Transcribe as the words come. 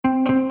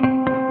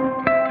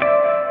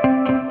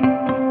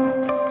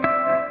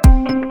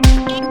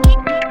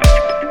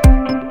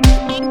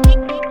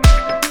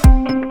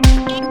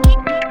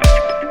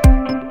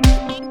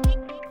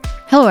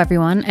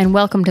everyone, and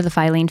welcome to the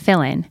Filene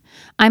Fill-In.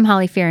 I'm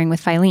Holly Fearing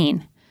with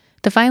Filene.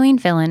 The Filene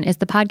Fill-In is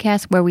the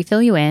podcast where we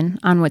fill you in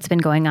on what's been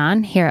going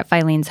on here at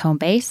Filene's home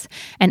base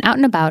and out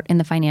and about in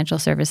the financial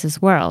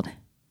services world.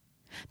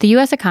 The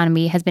U.S.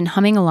 economy has been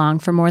humming along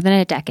for more than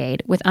a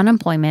decade with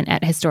unemployment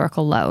at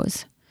historical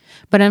lows.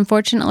 But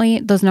unfortunately,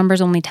 those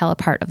numbers only tell a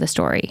part of the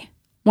story.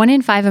 1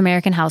 in 5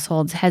 American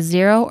households has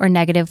zero or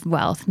negative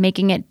wealth,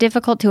 making it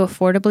difficult to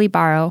affordably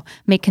borrow,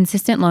 make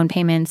consistent loan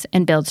payments,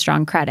 and build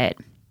strong credit.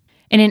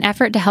 In an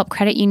effort to help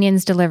credit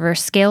unions deliver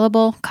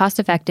scalable,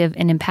 cost-effective,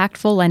 and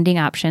impactful lending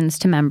options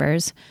to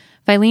members,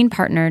 Filene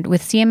partnered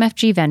with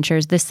CMFG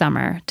Ventures this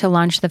summer to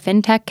launch the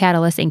FinTech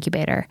Catalyst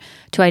Incubator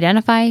to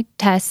identify,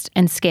 test,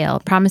 and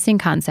scale promising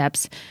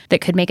concepts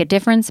that could make a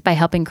difference by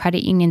helping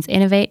credit unions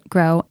innovate,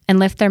 grow, and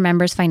lift their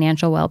members'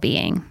 financial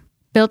well-being.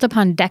 Built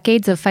upon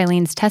decades of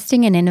Filene's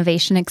testing and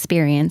innovation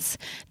experience,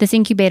 this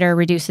incubator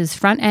reduces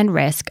front-end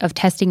risk of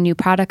testing new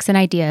products and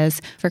ideas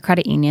for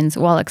credit unions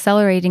while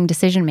accelerating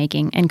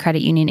decision-making and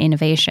credit union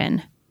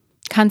innovation.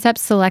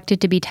 Concepts selected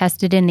to be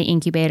tested in the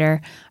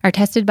incubator are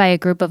tested by a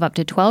group of up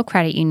to 12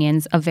 credit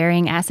unions of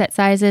varying asset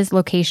sizes,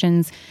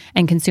 locations,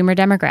 and consumer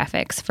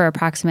demographics for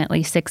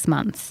approximately 6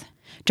 months.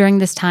 During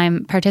this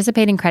time,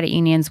 participating credit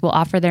unions will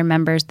offer their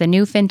members the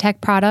new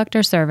fintech product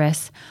or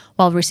service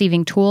while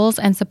receiving tools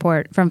and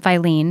support from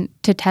Filene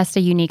to test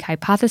a unique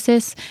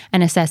hypothesis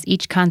and assess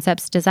each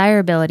concept's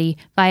desirability,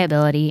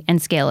 viability, and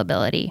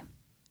scalability.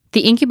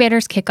 The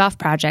incubator's kickoff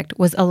project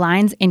was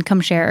Align's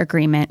Income Share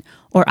Agreement,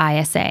 or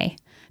ISA,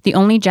 the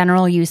only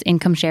general use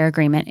income share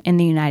agreement in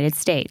the United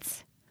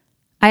States.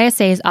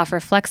 ISAs offer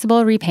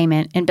flexible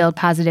repayment and build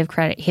positive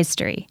credit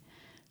history.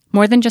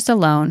 More than just a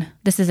loan,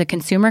 this is a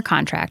consumer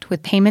contract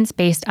with payments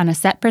based on a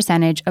set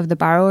percentage of the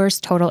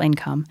borrower's total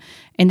income,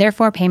 and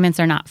therefore payments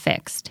are not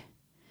fixed.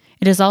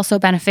 It is also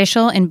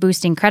beneficial in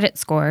boosting credit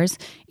scores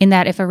in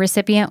that if a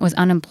recipient was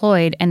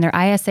unemployed and their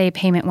ISA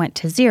payment went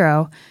to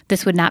zero,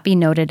 this would not be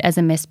noted as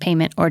a missed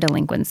payment or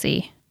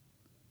delinquency.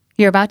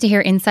 You're about to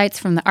hear insights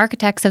from the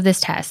architects of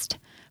this test,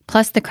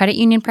 plus the credit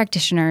union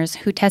practitioners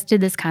who tested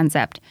this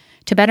concept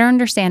to better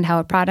understand how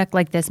a product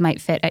like this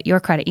might fit at your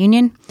credit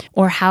union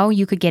or how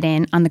you could get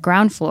in on the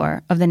ground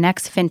floor of the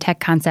next fintech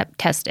concept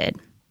tested.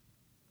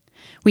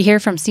 We hear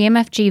from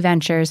CMFG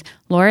Ventures'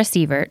 Laura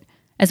Sievert,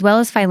 as well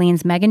as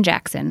Filene's Megan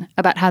Jackson,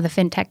 about how the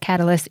FinTech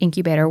Catalyst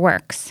Incubator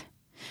works.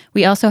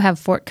 We also have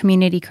Fort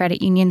Community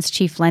Credit Union's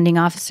Chief Lending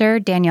Officer,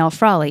 Danielle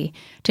Frawley,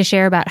 to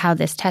share about how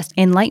this test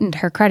enlightened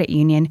her credit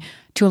union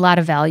to a lot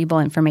of valuable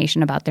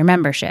information about their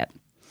membership.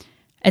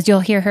 As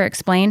you'll hear her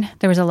explain,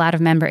 there was a lot of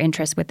member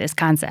interest with this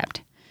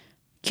concept.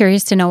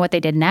 Curious to know what they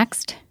did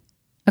next?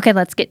 Okay,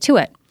 let's get to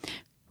it.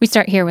 We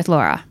start here with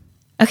Laura.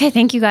 Okay,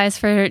 thank you guys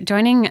for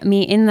joining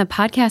me in the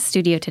podcast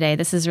studio today.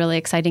 This is really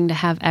exciting to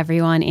have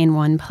everyone in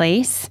one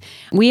place.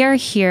 We are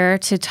here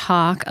to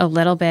talk a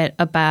little bit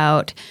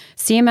about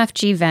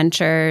CMFG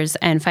Ventures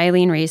and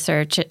Filene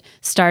Research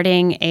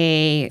starting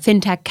a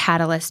FinTech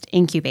Catalyst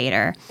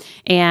Incubator.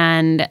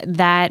 And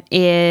that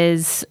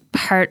is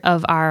part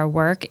of our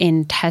work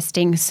in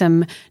testing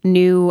some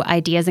new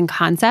ideas and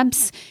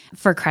concepts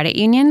for credit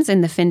unions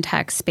in the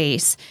FinTech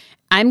space.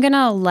 I'm going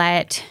to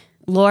let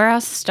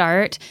Laura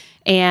start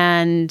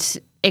and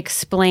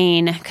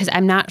explain, because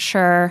I'm not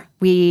sure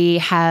we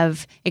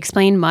have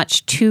explained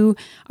much to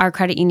our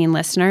credit union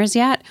listeners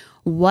yet,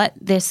 what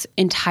this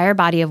entire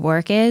body of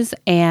work is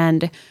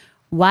and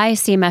why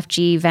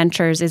CMFG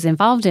Ventures is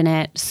involved in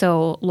it.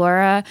 So,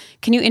 Laura,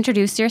 can you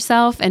introduce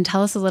yourself and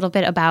tell us a little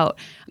bit about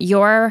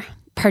your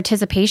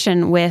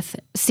participation with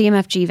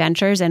CMFG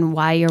Ventures and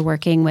why you're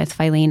working with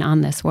Filene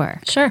on this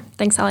work? Sure.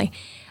 Thanks, Holly.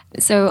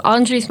 So I'll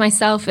introduce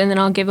myself and then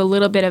I'll give a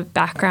little bit of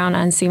background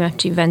on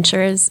CMFG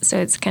Ventures so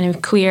it's kind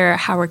of clear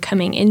how we're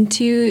coming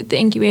into the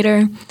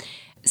incubator.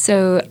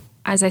 So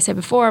as I said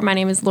before, my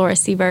name is Laura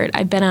Sievert.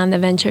 I've been on the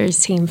Ventures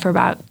team for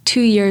about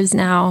 2 years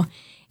now,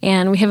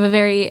 and we have a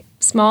very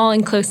small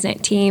and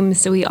close-knit team,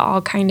 so we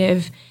all kind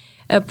of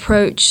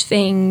approach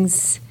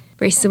things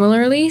very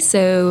similarly.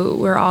 So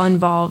we're all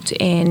involved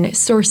in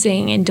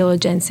sourcing and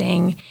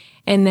diligencing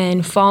and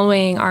then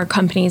following our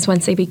companies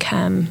once they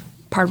become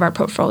part of our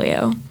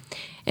portfolio.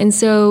 And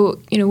so,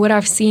 what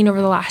I've seen over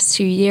the last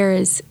 2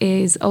 years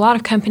is a lot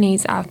of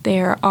companies out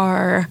there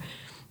are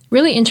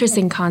really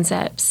interesting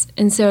concepts.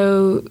 And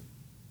so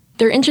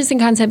they're interesting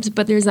concepts,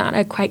 but there's not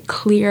a quite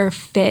clear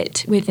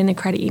fit within the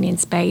credit union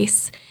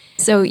space.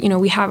 So,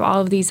 we have all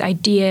of these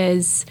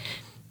ideas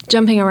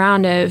jumping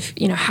around of,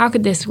 how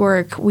could this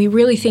work? We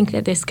really think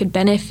that this could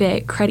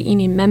benefit credit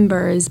union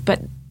members,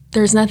 but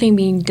there's nothing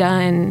being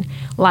done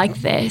like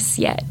this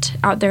yet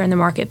out there in the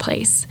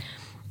marketplace.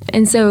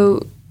 And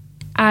so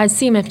as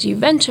CMFG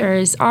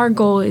Ventures, our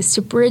goal is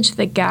to bridge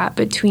the gap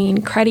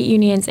between credit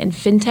unions and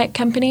fintech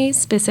companies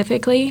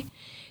specifically.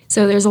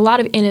 So there's a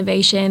lot of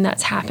innovation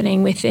that's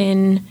happening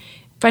within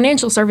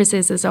financial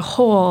services as a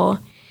whole,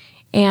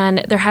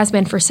 and there has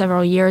been for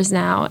several years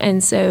now.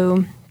 And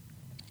so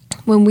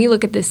when we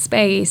look at this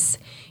space,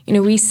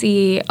 we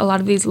see a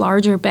lot of these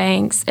larger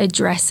banks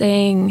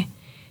addressing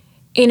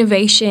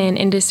innovation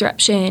and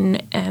disruption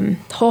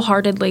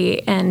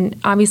wholeheartedly, and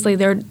obviously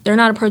they're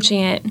not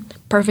approaching it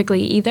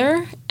perfectly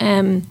either.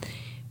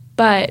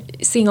 But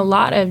seeing a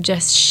lot of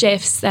just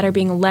shifts that are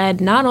being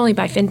led not only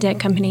by fintech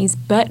companies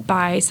but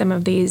by some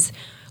of these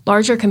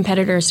larger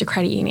competitors to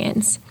credit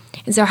unions.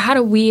 And so, how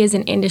do we as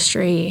an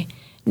industry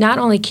not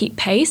only keep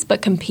pace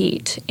but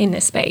compete in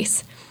this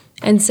space?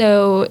 And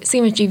so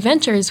CMFG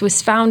Ventures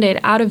was founded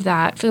out of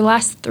that. For the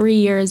last 3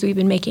 years, we've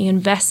been making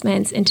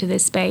investments into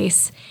this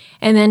space.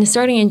 And then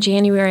starting in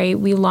January,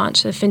 we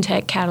launched the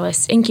FinTech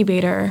Catalyst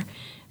Incubator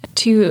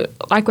to,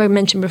 like I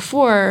mentioned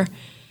before,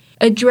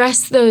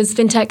 address those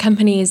fintech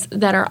companies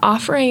that are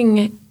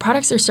offering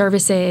products or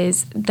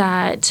services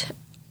that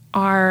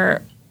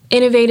are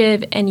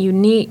innovative and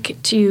unique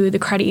to the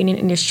credit union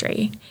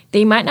industry.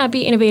 They might not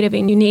be innovative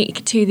and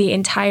unique to the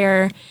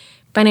entire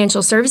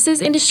financial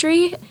services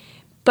industry,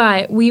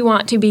 but we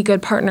want to be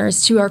good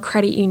partners to our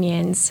credit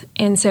unions.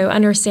 And so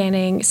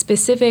understanding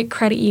specific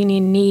credit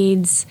union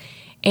needs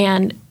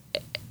and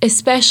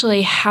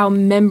especially how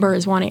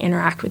members want to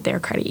interact with their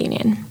credit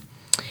union.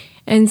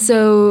 And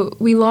so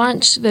we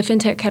launched the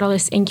FinTech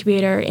Catalyst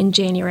Incubator in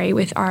January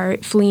with our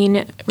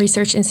Flean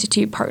Research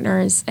Institute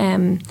partners,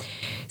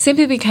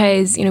 simply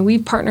because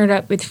we've partnered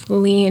up with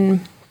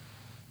Flean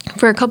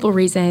for a couple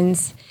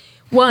reasons.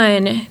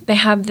 One, they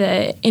have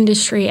the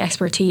industry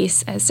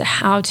expertise as to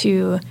how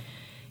to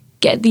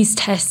get these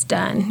tests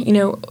done.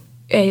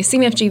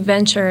 CMFG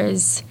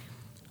Ventures,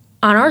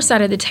 on our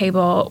side of the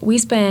table, we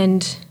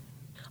spend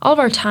all of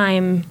our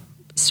time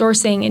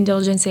sourcing and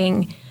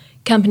diligencing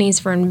companies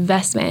for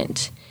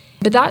investment.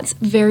 But that's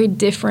very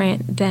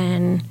different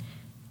than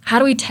how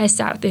do we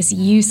test out this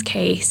use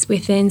case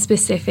within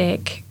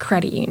specific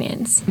credit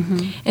unions.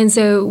 Mm-hmm. And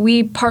so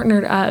we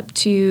partnered up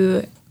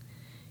to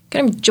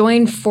kind of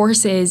join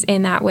forces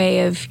in that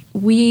way of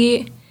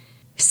we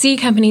see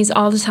companies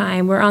all the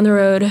time. We're on the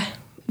road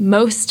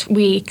most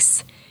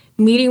weeks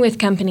meeting with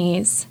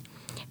companies,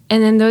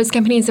 and then those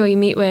companies that we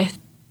meet with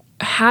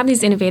have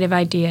these innovative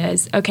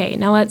ideas. Okay,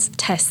 now let's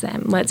test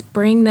them. Let's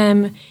bring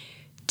them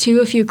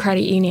to a few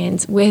credit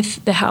unions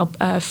with the help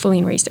of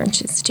Flean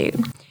Research Institute.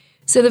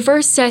 So the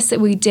first test that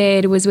we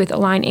did was with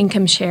Align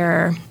Income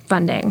Share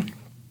funding.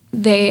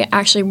 They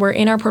actually were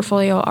in our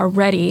portfolio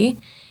already.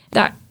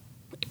 That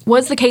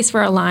was the case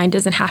for Align,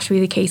 doesn't have to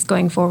be the case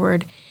going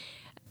forward.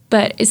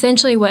 But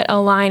essentially what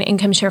Align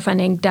Income Share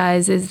Funding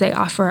does is they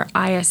offer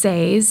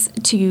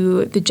ISAs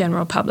to the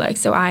general public.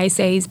 So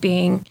ISAs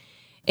being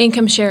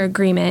income share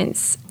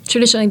agreements.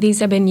 Traditionally, these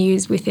have been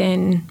used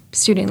within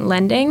student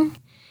lending,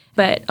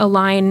 but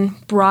Align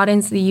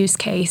broadens the use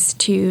case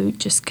to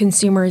just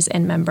consumers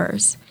and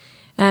members.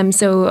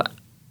 So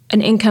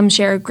an income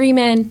share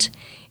agreement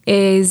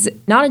is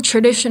not a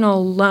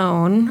traditional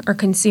loan or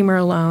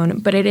consumer loan,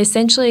 but it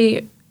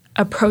essentially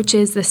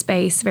approaches the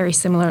space very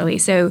similarly.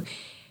 So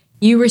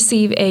you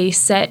receive a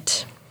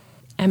set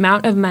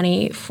amount of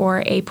money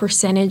for a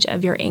percentage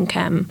of your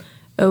income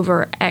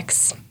over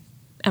X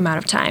amount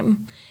of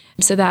time.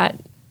 So that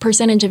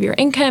percentage of your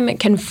income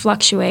can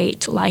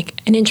fluctuate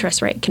like an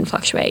interest rate can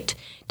fluctuate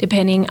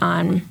depending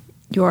on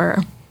your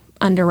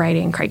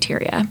underwriting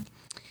criteria.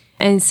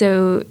 And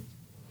so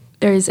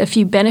there's a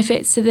few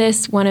benefits to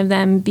this, one of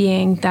them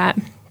being that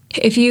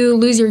if you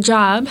lose your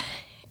job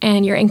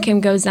and your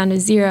income goes down to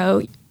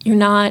zero, you're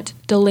not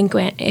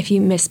delinquent if you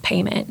miss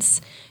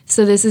payments.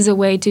 So this is a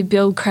way to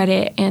build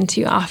credit and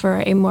to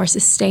offer a more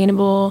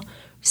sustainable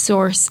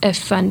source of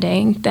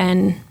funding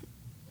than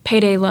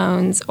payday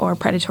loans or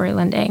predatory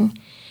lending.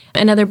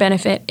 Another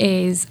benefit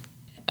is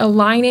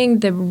aligning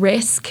the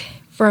risk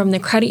from the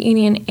credit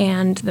union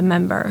and the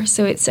member.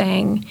 So it's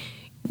saying,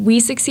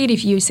 we succeed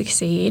if you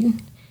succeed.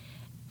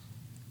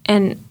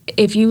 And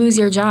if you lose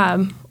your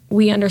job,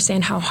 we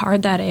understand how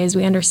hard that is.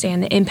 We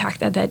understand the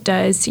impact that that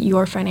does to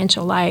your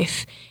financial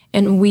life,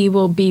 and we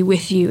will be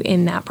with you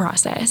in that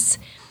process.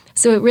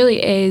 So it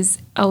really is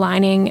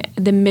aligning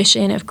the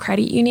mission of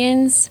credit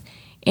unions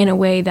in a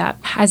way that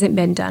hasn't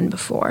been done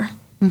before.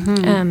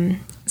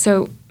 Mm-hmm.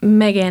 So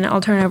Megan,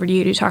 I'll turn it over to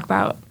you to talk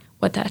about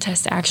what that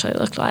test actually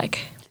looked like.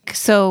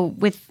 So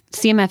with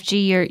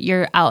CMFG,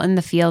 you're out in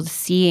the field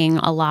seeing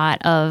a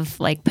lot of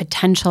like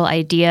potential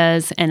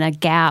ideas and a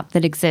gap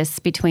that exists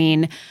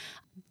between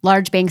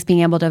large banks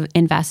being able to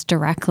invest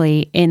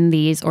directly in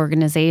these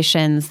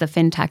organizations, the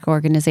fintech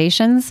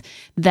organizations,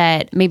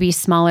 that maybe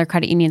smaller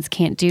credit unions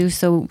can't do.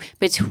 So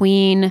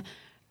between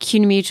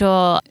CUNA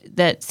Mutual,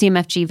 the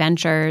CMFG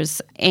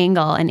Ventures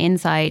angle and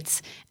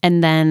insights,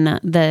 and then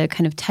the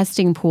kind of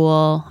testing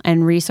pool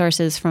and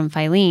resources from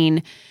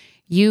Filene,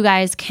 you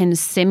guys can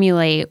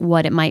simulate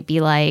what it might be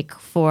like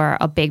for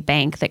a big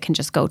bank that can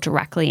just go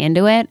directly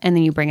into it, and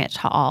then you bring it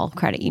to all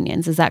credit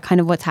unions. Is that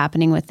kind of what's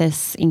happening with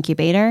this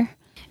incubator?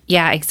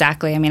 Yeah,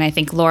 exactly. I mean, I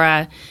think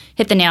Laura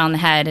hit the nail on the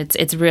head.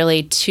 It's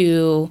really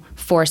two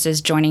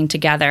forces joining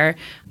together.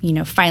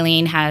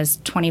 Filene has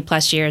 20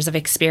 plus years of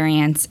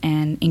experience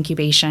in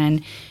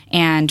incubation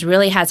and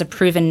really has a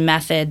proven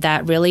method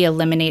that really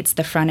eliminates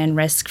the front end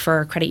risk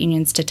for credit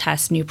unions to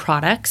test new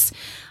products.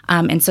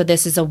 And so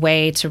this is a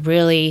way to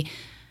really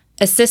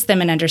assist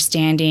them in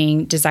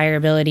understanding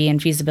desirability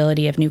and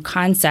feasibility of new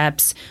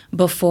concepts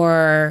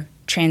before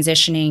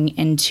transitioning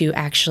into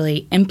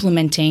actually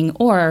implementing,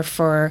 or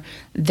for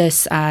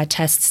this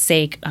test's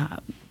sake,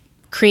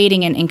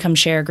 creating an income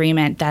share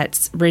agreement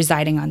that's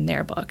residing on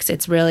their books.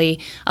 It's really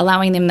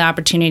allowing them the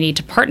opportunity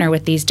to partner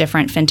with these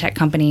different fintech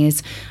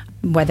companies,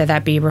 whether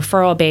that be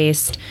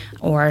referral-based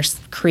or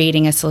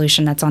creating a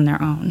solution that's on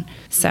their own.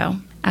 So,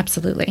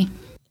 absolutely.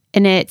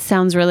 And it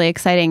sounds really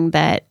exciting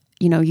that,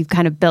 you've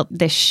kind of built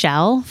this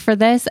shell for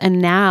this,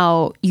 and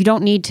now you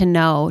don't need to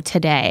know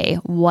today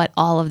what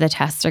all of the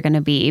tests are going to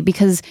be,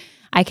 because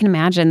I can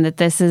imagine that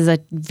this is a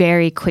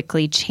very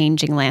quickly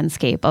changing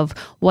landscape of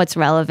what's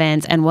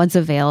relevant and what's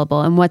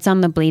available and what's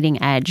on the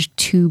bleeding edge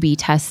to be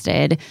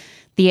tested.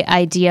 The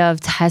idea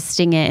of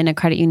testing it in a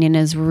credit union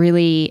is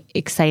really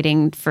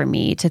exciting for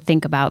me to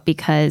think about,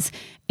 because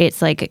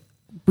it's like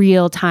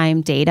real-time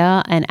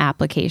data and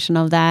application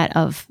of that,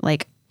 of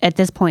like, at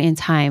this point in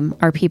time,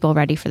 are people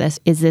ready for this?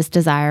 Is this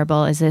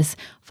desirable? Is this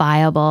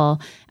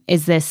viable?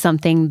 Is this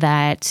something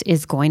that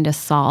is going to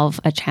solve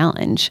a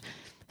challenge?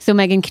 So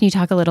Megan, can you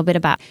talk a little bit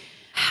about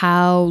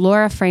how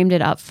Laura framed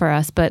it up for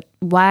us, but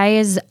why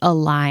is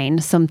Align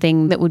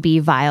something that would be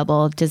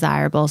viable,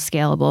 desirable,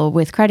 scalable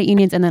with credit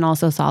unions, and then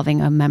also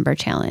solving a member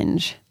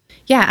challenge?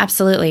 Yeah,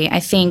 absolutely. I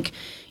think,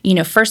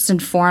 first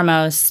and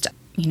foremost,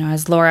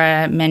 as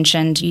Laura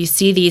mentioned, you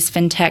see these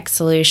fintech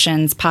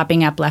solutions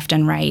popping up left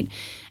and right.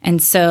 And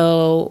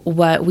so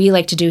what we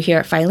like to do here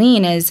at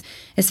Filene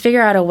is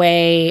figure out a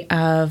way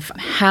of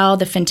how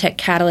the Fintech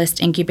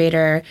Catalyst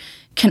Incubator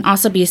can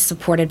also be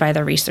supported by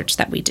the research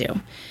that we do.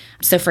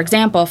 So, for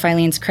example,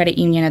 Filene's Credit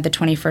Union of the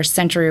 21st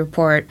Century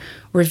report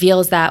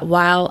reveals that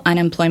while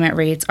unemployment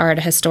rates are at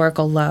a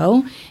historical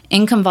low,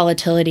 income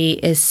volatility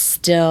is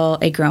still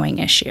a growing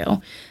issue.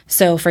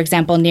 So, for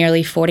example,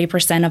 nearly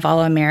 40% of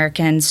all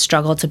Americans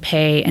struggle to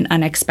pay an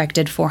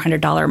unexpected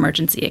 $400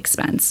 emergency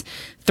expense.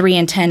 3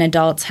 in 10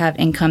 adults have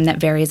income that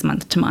varies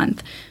month to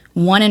month.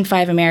 1 in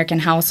 5 American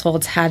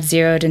households have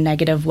zero to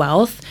negative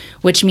wealth,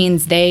 which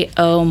means they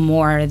owe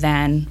more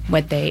than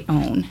what they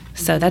own.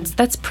 So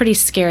that's pretty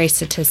scary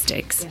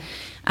statistics.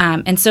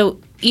 Yeah. And so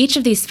each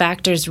of these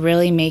factors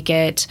really make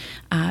it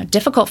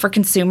difficult for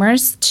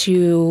consumers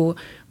to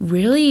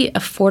really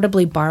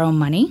affordably borrow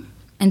money.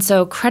 And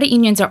so credit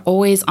unions are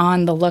always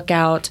on the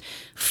lookout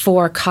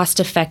for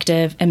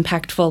cost-effective,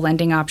 impactful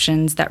lending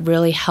options that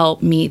really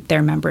help meet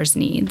their members'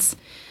 needs.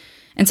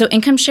 And so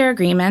income share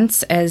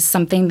agreements is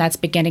something that's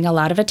been getting a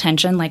lot of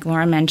attention, like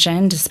Laura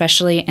mentioned,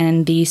 especially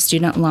in the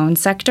student loan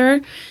sector.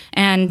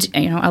 And,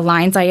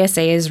 Align's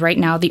ISA is right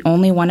now the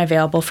only one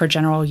available for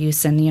general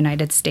use in the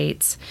United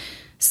States.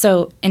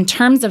 So in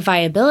terms of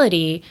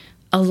viability,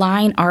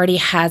 Align already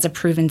has a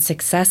proven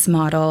success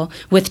model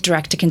with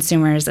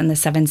direct-to-consumers in the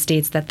 7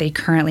 states that they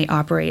currently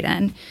operate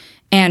in.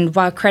 And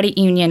while credit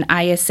union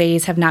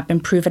ISAs have not been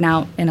proven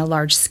out in a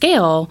large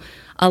scale,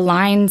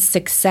 Align's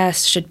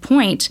success should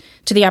point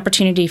to the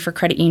opportunity for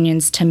credit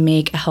unions to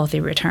make a healthy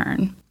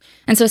return.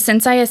 And so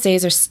since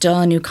ISAs are still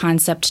a new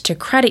concept to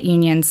credit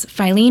unions,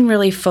 Filene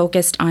really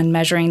focused on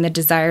measuring the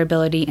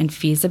desirability and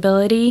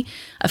feasibility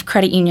of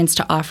credit unions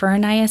to offer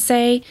an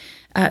ISA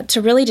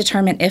to really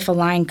determine if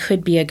Align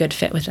could be a good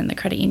fit within the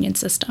credit union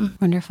system.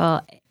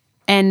 Wonderful.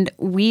 And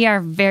we are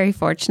very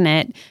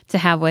fortunate to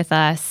have with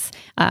us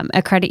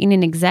a credit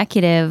union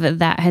executive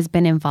that has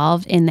been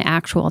involved in the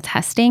actual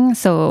testing.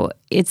 So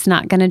it's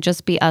not going to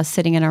just be us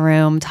sitting in a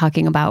room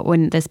talking about,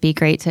 wouldn't this be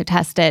great to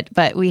test it?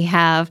 But we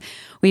have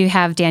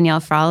Danielle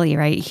Frawley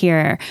right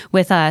here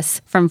with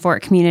us from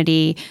Fort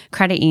Community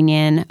Credit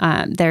Union,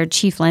 their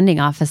Chief Lending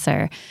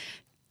Officer.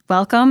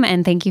 Welcome,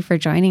 and thank you for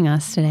joining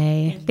us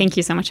today. Thank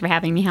you so much for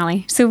having me,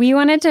 Holly. So we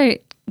wanted to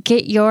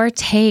get your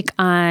take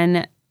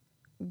on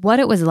what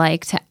it was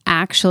like to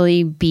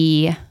actually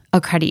be a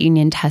credit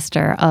union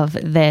tester of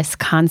this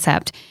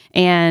concept,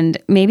 and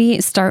maybe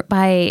start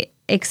by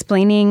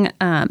explaining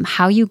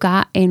how you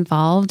got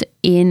involved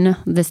in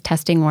this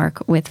testing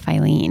work with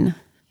Filene.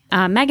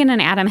 Megan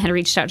and Adam had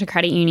reached out to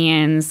credit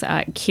unions,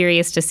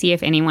 curious to see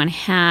if anyone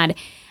had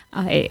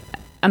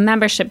a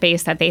membership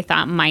base that they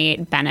thought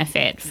might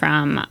benefit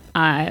from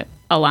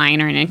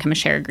Align or an income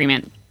share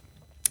agreement.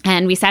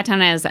 And we sat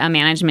down as a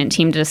management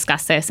team to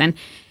discuss this. And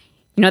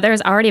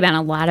there's already been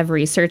a lot of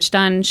research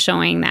done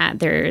showing that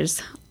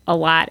there's a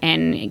lot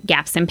in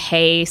gaps in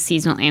pay,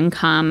 seasonal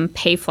income,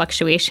 pay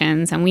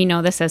fluctuations. And we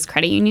know this as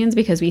credit unions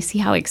because we see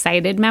how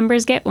excited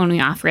members get when we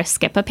offer a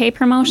skip-a-pay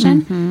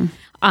promotion. Mm-hmm.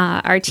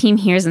 Our team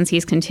hears and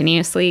sees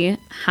continuously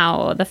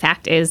how the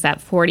fact is that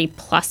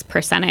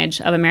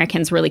 40+% of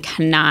Americans really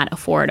cannot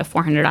afford a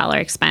 $400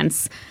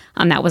 expense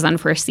that was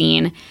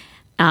unforeseen.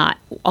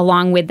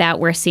 Along with that,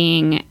 we're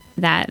seeing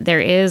that there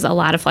is a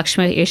lot of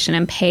fluctuation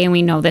in pay, and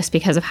we know this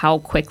because of how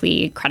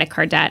quickly credit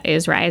card debt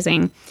is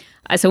rising.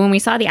 So when we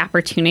saw the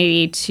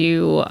opportunity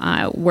to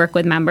work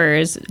with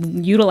members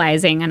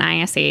utilizing an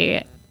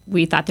ISA,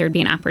 we thought there would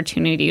be an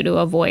opportunity to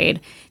avoid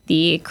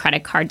the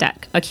credit card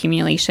debt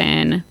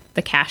accumulation,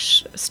 the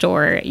cash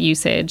store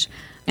usage,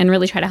 and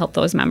really try to help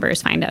those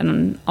members find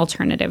an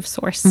alternative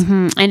source.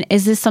 And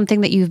is this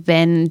something that you've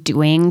been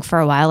doing for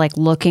a while, like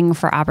looking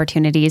for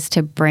opportunities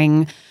to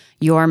bring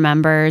your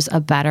members a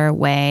better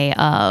way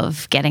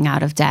of getting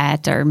out of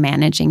debt or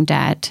managing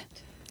debt?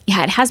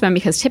 Yeah, it has been,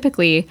 because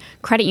typically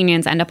credit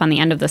unions end up on the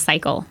end of the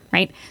cycle,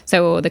 right?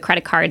 So the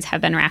credit cards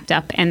have been wrapped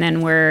up, and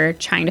then we're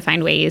trying to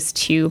find ways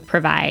to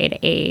provide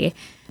a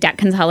debt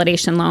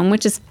consolidation loan,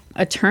 which is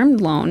a termed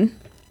loan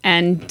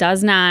and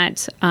does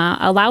not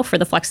allow for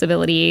the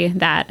flexibility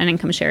that an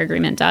income share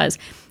agreement does,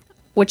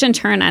 which in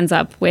turn ends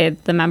up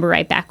with the member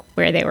right back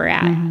where they were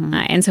at.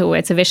 And so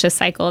it's a vicious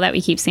cycle that we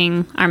keep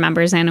seeing our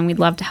members in, and we'd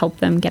love to help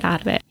them get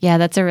out of it. Yeah,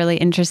 that's a really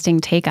interesting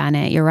take on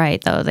it. You're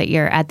right, though, that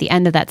you're at the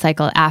end of that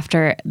cycle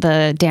after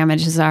the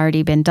damage has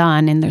already been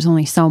done, and there's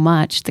only so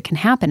much that can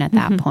happen at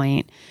that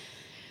point.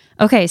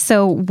 Okay,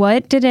 so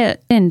what did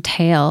it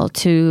entail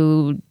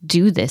to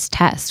do this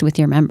test with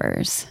your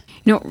members?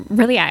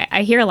 Really,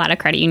 I hear a lot of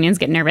credit unions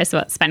get nervous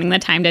about spending the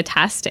time to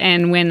test.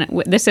 And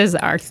when this is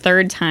our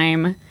third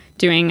time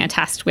doing a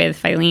test with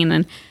Filene,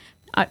 and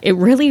it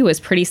really was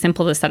pretty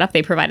simple to set up.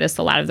 They provided us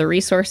a lot of the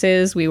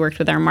resources. We worked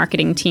with our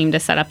marketing team to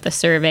set up the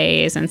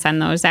surveys and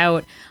send those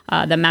out.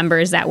 The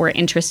members that were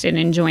interested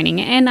in joining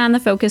in on the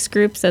focus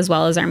groups, as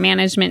well as our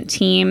management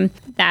team,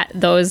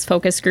 those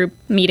focus group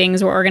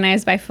meetings were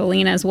organized by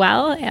Filene as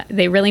well.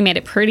 They really made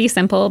it pretty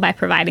simple by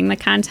providing the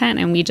content,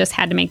 and we just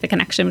had to make the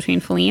connection between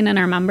Filene and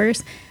our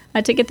members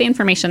to get the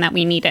information that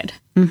we needed.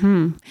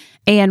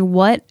 And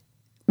what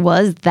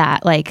was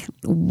that? Like,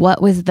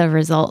 what was the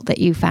result that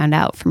you found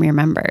out from your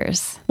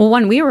members? Well,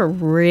 one, we were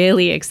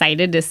really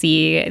excited to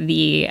see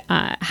the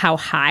how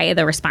high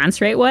the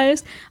response rate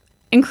was.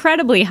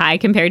 Incredibly high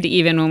compared to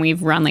even when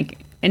we've run like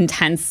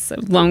intense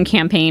loan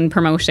campaign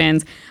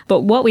promotions.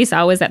 But what we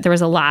saw was that there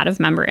was a lot of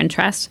member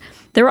interest.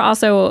 There were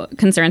also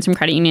concerns from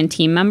credit union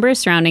team members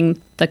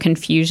surrounding the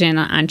confusion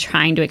on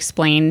trying to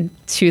explain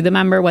to the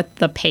member what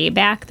the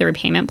payback, the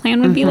repayment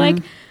plan would be like.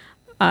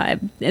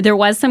 There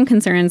was some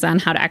concerns on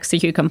how to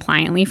execute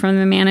compliantly from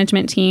the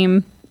management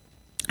team.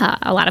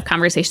 A lot of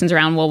conversations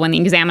around, well, when the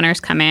examiners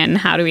come in,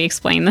 how do we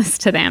explain this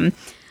to them?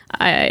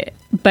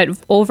 But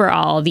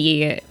overall,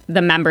 the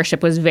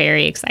membership was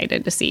very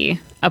excited to see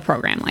a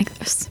program like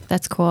this.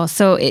 That's cool.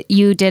 So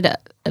you did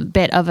a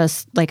bit of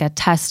a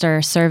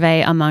tester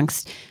survey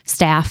amongst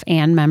staff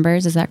and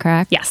members. Is that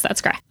correct? Yes,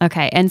 that's correct.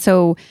 Okay. And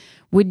so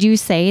would you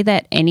say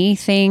that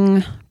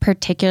anything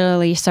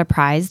particularly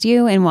surprised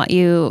you in what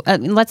you,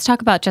 let's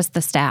talk about just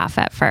the staff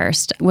at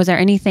first. Was there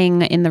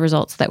anything in the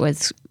results that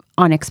was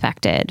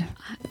unexpected?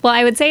 Well,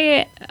 I would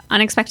say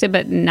unexpected,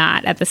 but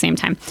not at the same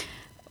time.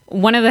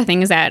 One of the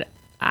things that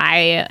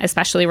I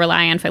especially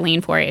rely on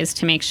Filene for is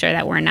to make sure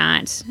that we're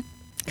not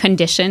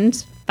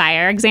conditioned by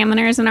our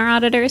examiners and our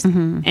auditors,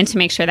 and to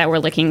make sure that we're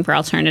looking for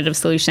alternative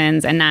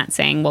solutions and not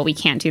saying, well, we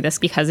can't do this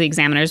because the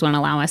examiners won't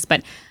allow us,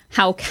 but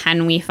how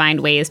can we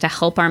find ways to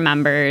help our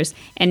members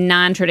in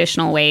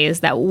non-traditional ways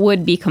that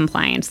would be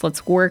compliant?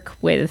 Let's work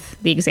with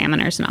the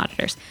examiners and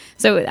auditors.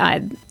 So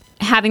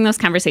having those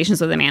conversations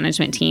with the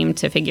management team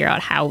to figure out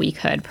how we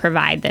could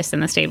provide this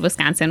in the state of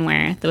Wisconsin,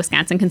 where the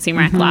Wisconsin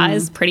Consumer Act law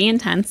is pretty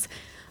intense.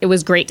 It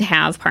was great to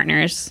have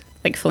partners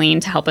like Filene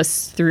to help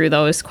us through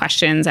those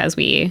questions as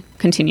we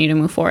continue to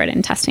move forward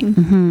in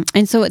testing.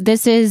 And so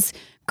this is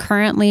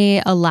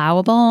currently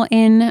allowable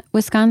in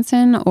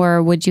Wisconsin,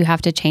 or would you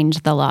have to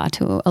change the law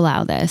to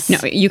allow this? No,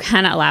 you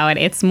can allow it.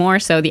 It's more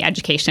so the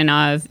education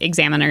of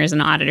examiners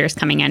and auditors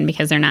coming in,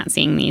 because they're not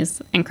seeing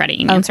these in credit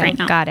unions right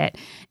now. Got it.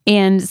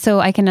 And so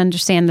I can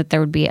understand that there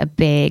would be a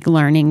big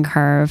learning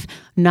curve,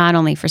 not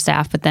only for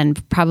staff, but then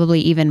probably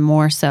even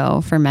more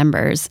so for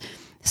members.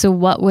 So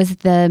what was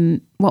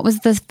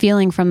the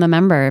feeling from the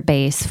member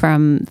base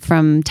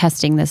from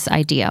testing this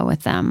idea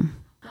with them?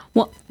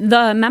 Well,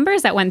 the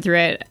members that went through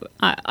it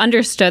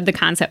understood the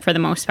concept for the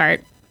most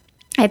part.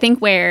 I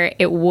think where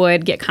it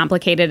would get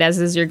complicated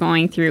as you're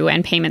going through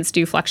and payments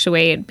do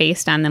fluctuate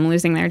based on them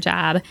losing their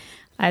job,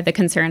 the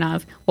concern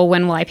of, well,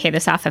 when will I pay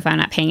this off if I'm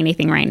not paying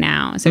anything right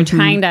now? So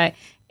trying to,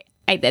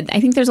 I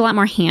think there's a lot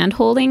more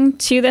hand-holding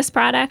to this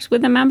product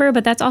with the member,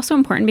 but that's also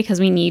important because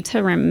we need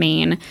to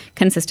remain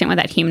consistent with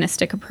that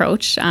humanistic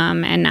approach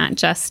and not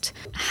just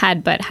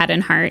head, but head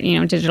and heart,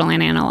 digital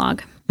and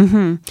analog.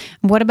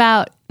 What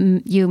about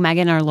you,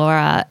 Megan or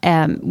Laura,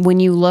 when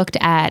you looked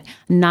at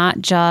not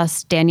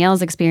just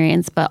Danielle's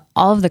experience, but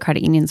all of the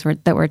credit unions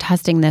that were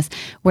testing this,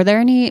 were there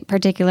any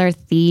particular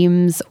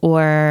themes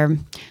or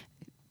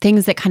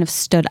things that kind of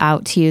stood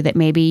out to you that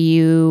maybe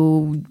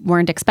you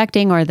weren't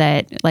expecting, or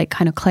that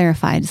kind of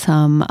clarified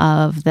some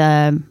of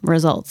the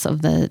results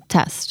of the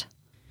test?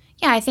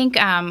 Yeah, I think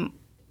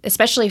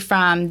especially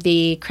from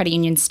the credit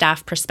union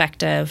staff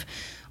perspective,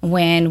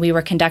 when we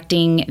were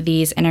conducting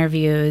these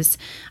interviews,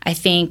 I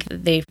think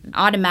they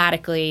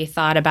automatically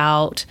thought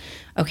about,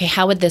 okay,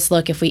 how would this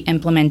look if we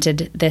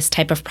implemented this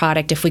type of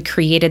product, if we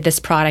created this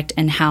product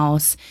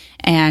in-house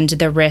and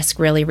the risk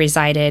really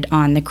resided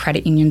on the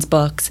credit union's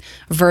books,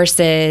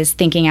 versus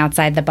thinking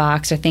outside the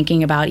box or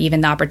thinking about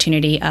even the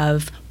opportunity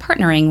of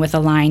partnering with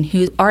Align,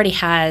 who already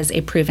has a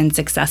proven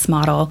success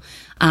model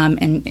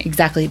And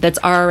exactly, that's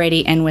already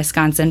in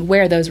Wisconsin,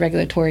 where those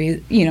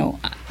regulatory,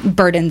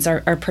 burdens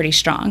are pretty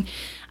strong.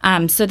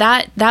 So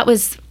that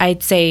was,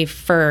 I'd say,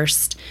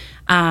 first.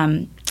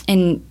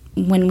 And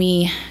when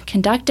we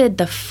conducted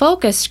the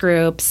focus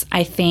groups,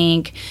 I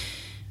think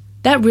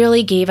that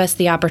really gave us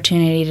the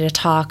opportunity to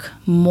talk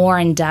more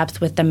in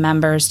depth with the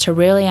members to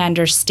really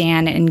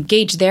understand and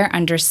gauge their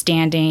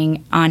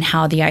understanding on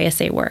how the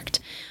ISA worked.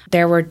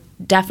 There were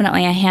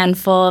definitely a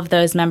handful of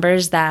those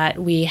members that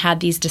we had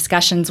these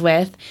discussions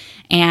with,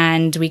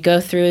 and we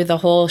go through the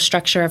whole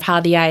structure of how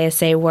the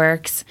ISA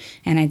works.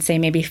 And I'd say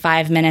maybe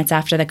 5 minutes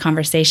after the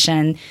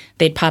conversation,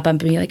 they'd pop up and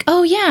be like,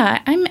 "Oh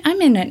yeah,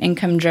 I'm in an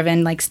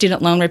income-driven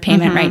student loan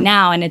repayment right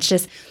now," and it's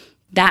just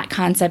that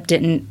concept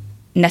didn't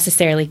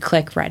necessarily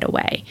click right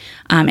away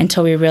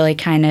until we really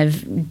kind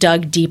of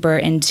dug deeper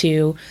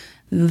into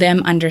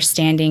them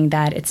understanding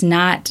that it's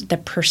not the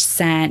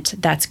percent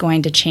that's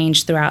going to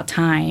change throughout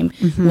time.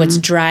 What's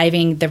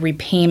driving the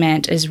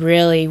repayment is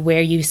really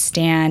where you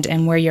stand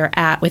and where you're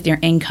at with your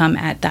income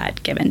at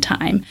that given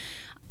time.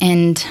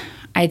 And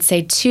I'd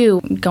say,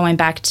 too, going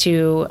back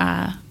to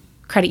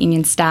credit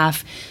union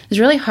staff, it was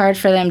really hard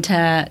for them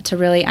to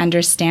really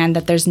understand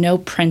that there's no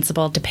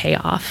principal to pay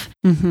off,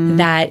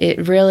 that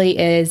it really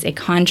is a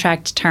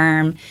contract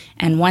term.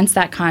 And once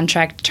that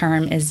contract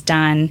term is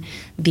done,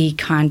 the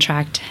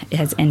contract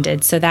has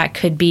ended. So that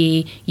could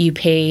be you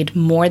paid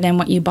more than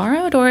what you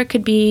borrowed, or it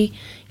could be,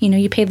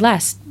 you paid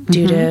less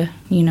due to,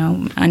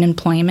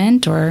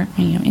 unemployment or,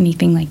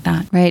 anything like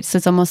that. Right. So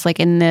it's almost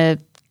like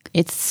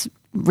it's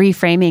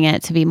reframing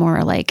it to be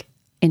more like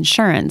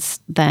insurance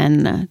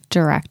than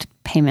direct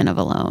payment of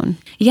a loan.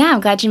 Yeah,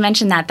 I'm glad you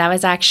mentioned that. That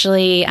was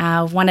actually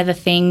one of the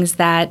things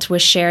that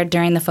was shared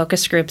during the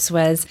focus groups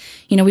was,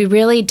 we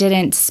really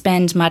didn't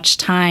spend much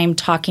time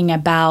talking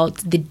about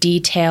the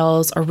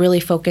details or really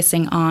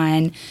focusing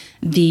on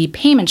the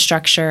payment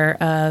structure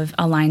of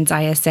Align's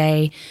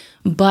ISA.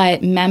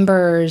 But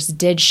members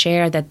did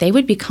share that they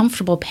would be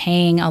comfortable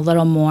paying a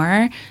little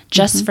more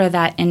just for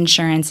that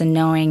insurance and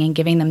knowing and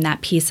giving them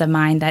that peace of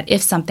mind that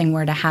if something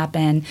were to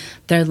happen,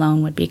 their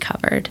loan would be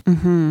covered.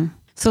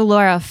 So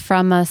Laura,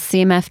 from a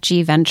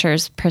CMFG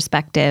Ventures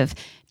perspective,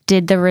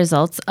 did the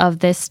results of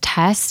this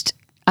test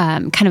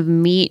kind of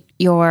meet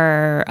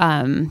your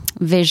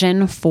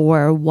vision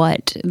for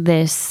what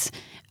this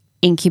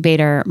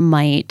incubator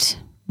might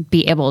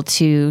be able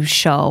to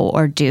show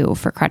or do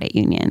for credit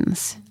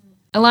unions?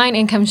 Align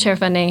Income Share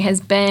Funding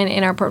has been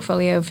in our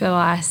portfolio for the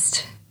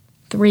last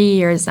 3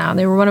 years now.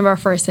 They were one of our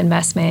first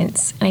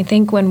investments. And I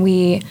think when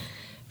we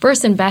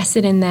first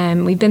invested in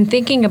them, we've been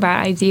thinking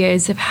about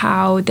ideas of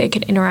how they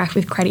could interact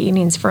with credit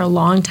unions for a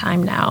long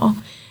time now.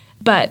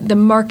 But the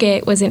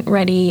market wasn't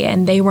ready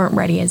and they weren't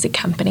ready as a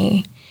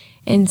company.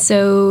 And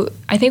so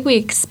I think we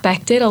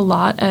expected a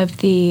lot of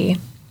the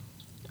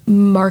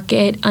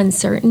market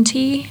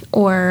uncertainty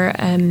or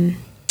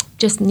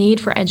just need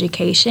for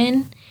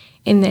education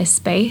in this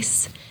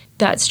space.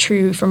 That's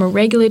true from a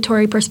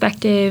regulatory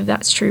perspective.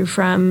 That's true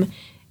from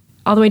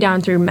all the way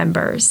down through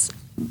members.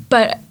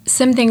 But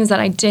some things that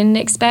I didn't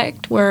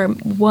expect were,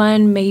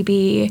 one,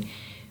 maybe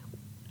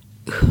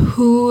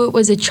who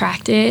was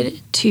attracted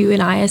to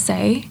an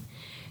ISA.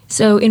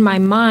 So in my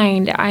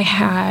mind, I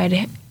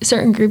had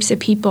certain groups of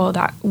people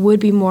that would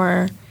be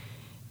more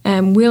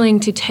willing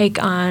to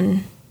take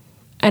on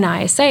an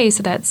ISA.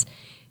 So that's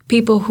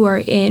people who are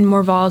in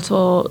more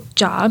volatile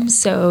jobs,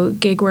 so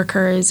gig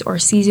workers or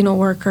seasonal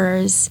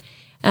workers,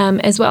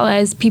 as well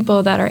as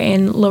people that are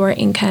in lower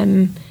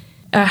income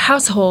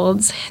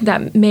households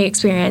that may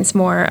experience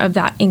more of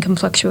that income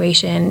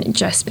fluctuation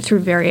just through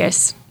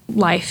various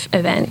life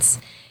events.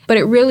 But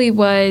it really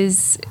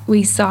was,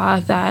 we saw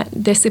that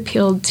this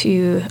appealed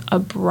to a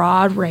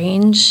broad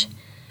range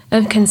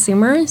of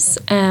consumers,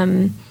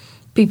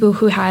 people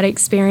who had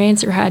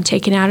experience or had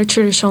taken out a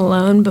traditional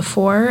loan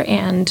before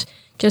and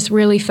just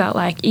really felt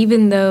like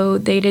even though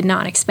they did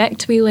not expect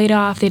to be laid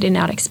off, they did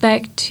not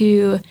expect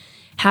to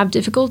have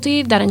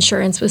difficulty, that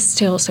insurance was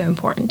still so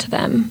important to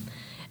them.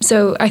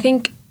 So I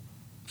think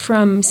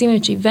from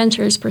CMFG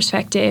Ventures'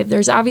 perspective,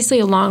 there's obviously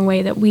a long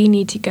way that we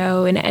need to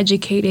go in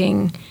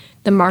educating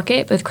the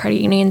market, both credit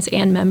unions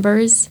and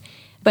members.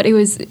 But it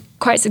was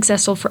quite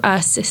successful for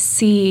us to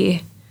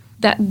see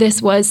that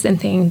this was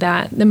something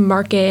that the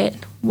market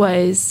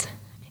was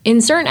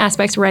in certain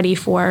aspects ready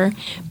for,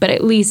 but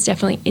at least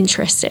definitely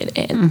interested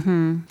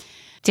in.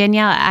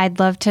 Danielle, I'd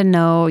love to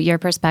know your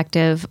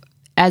perspective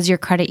as your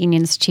credit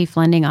union's chief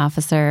lending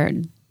officer.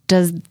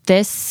 Does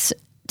this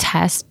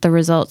test, the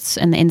results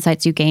and the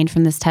insights you gained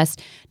from this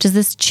test, does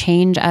this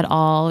change at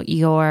all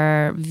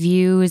your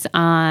views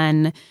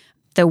on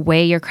the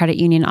way your credit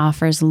union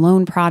offers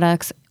loan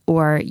products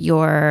or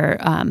your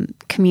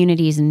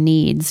community's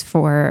needs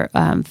for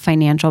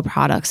financial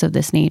products of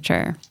this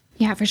nature?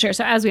 Yeah, for sure.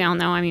 So as we all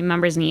know,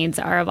 members' needs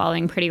are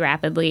evolving pretty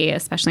rapidly,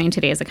 especially in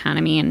today's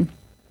economy. And,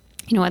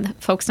 with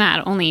folks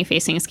not only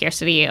facing a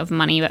scarcity of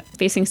money, but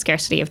facing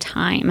scarcity of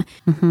time,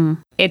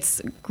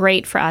 it's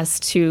great for us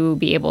to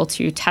be able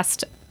to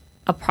test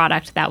a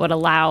product that would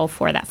allow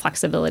for that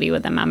flexibility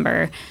with the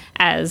member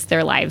as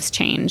their lives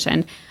change.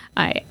 And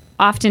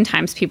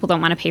oftentimes people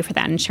don't want to pay for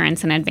that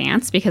insurance in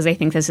advance because they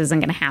think this isn't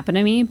going to happen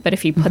to me. But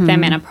if you put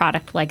them in a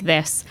product like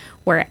this,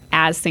 where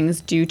as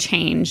things do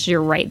change,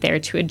 you're right there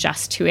to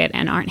adjust to it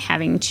and aren't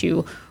having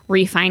to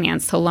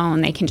refinance the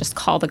loan. They can just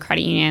call the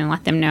credit union and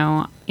let them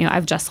know,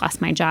 I've just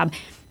lost my job.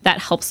 That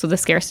helps with the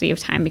scarcity of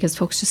time because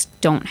folks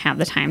just don't have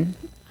the time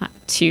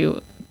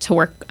to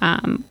work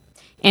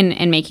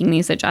in making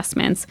these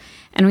adjustments.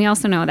 And we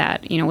also know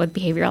that, with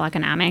behavioral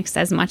economics,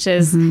 as much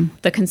as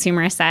the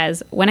consumer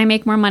says, when I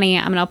make more money,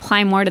 I'm going to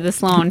apply more to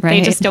this loan, right.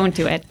 They just don't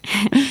do it.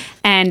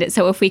 And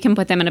so if we can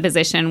put them in a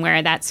position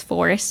where that's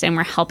forced and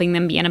we're helping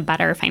them be in a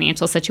better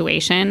financial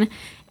situation,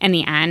 in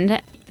the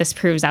end, this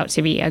proves out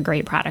to be a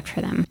great product for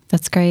them.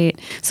 That's great.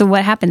 So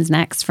what happens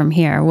next from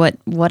here?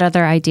 What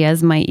other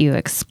ideas might you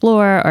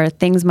explore or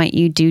things might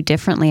you do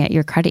differently at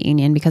your credit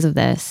union because of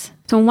this?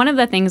 So one of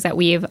the things that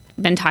we've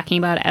been talking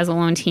about as a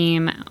loan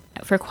team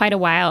for quite a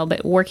while,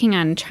 but working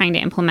on trying to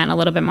implement a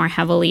little bit more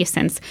heavily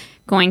since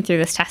going through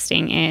this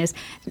testing is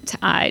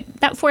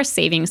that forced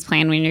savings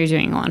plan when you're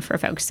doing a loan for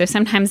folks. So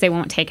sometimes they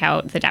won't take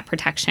out the debt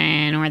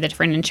protection or the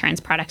different insurance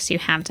products you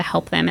have to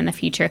help them in the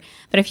future.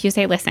 But if you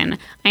say, listen,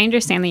 I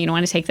understand that you don't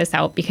want to take this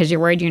out because you're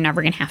worried you're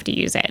never going to have to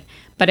use it.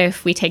 But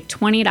if we take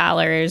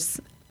 $20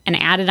 and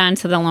add it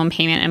onto the loan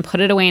payment and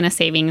put it away in a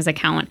savings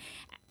account,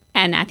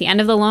 and at the end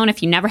of the loan,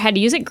 if you never had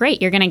to use it,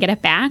 great, you're going to get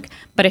it back.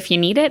 But if you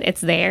need it, it's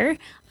there.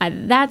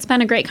 That's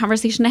been a great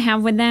conversation to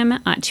have with them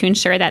to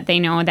ensure that they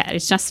know that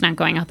it's just not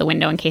going out the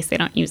window in case they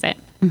don't use it.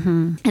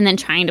 And then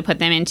trying to put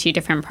them into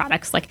different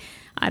products like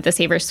the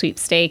Saver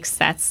Sweepstakes.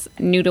 That's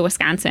new to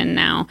Wisconsin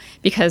now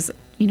because,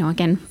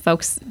 again,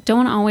 folks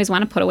don't always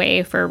want to put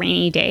away for a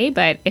rainy day.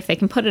 But if they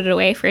can put it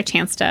away for a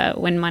chance to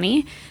win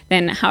money,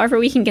 then however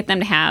we can get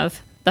them to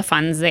have the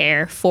funds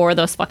there for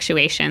those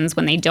fluctuations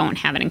when they don't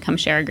have an income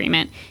share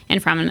agreement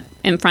in front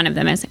of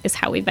them is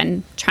how we've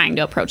been trying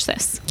to approach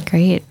this.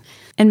 Great.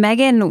 And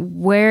Megan,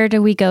 where do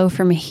we go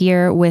from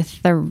here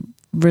with the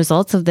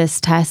results of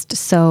this test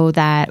so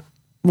that,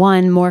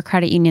 one, more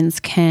credit unions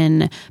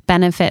can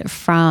benefit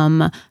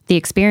from the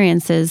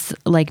experiences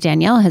like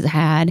Danielle has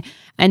had,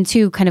 and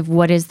two, kind of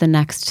what is the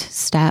next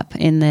step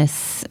in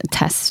this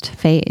test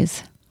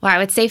phase? Well, I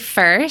would say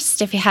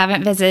first, if you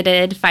haven't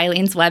visited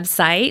Filene's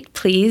website,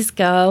 please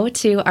go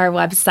to our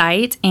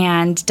website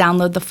and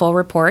download the full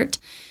report.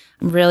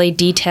 It really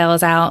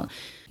details out,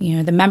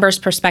 the member's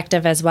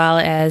perspective as well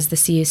as the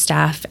CU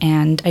staff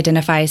and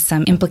identifies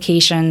some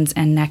implications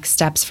and next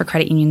steps for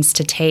credit unions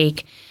to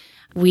take.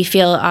 We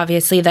feel,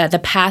 obviously, that the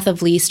path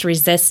of least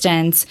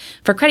resistance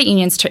for credit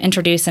unions to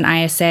introduce an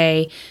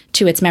ISA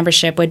to its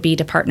membership would be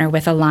to partner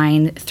with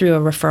Align through a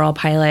referral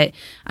pilot,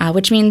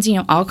 which means,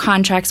 all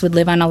contracts would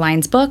live on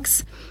Align's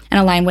books, and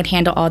Align would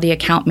handle all the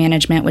account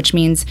management, which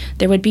means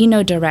there would be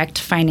no direct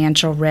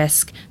financial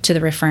risk to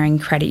the referring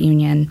credit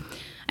union.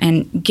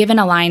 And given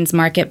Align's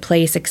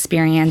marketplace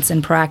experience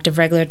and proactive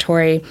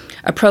regulatory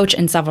approach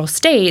in several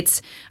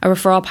states, a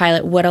referral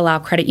pilot would allow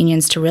credit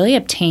unions to really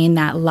obtain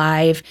that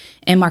live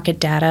in-market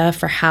data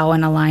for how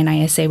an Align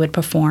ISA would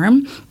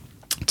perform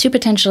to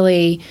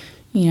potentially,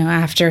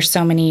 after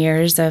so many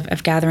years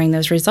of gathering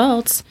those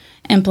results,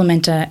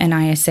 implement an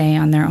ISA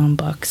on their own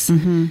books.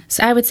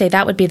 So I would say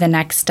that would be the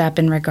next step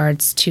in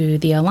regards to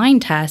the Align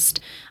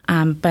test.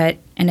 But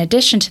in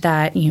addition to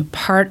that,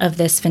 part of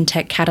this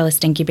FinTech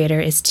Catalyst Incubator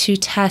is to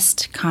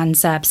test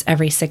concepts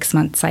every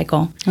 6-month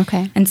cycle.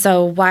 Okay. And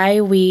so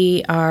while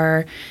we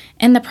are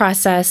in the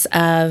process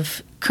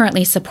of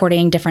currently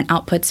supporting different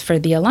outputs for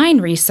the Align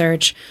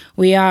research,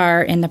 we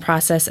are in the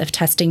process of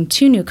testing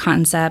 2 new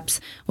concepts,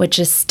 which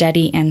is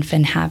Steady and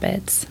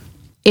FinHabits.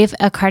 If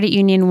a credit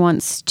union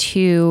wants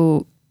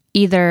to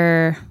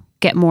either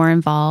get more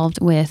involved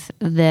with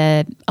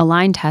the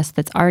Align test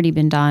that's already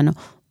been done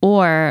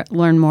or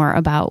learn more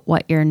about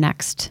what your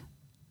next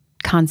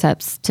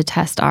concepts to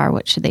test are,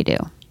 what should they do?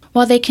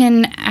 Well, they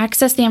can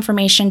access the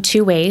information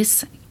 2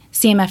 ways.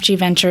 CMFG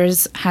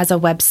Ventures has a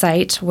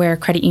website where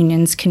credit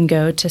unions can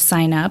go to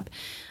sign up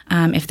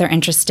if they're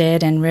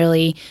interested and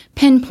really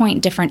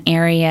pinpoint different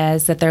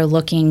areas that they're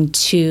looking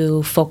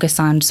to focus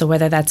on. So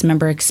whether that's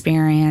member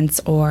experience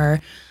or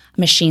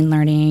machine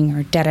learning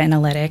or data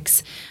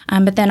analytics.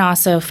 But then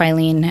also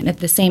Filene at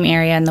the same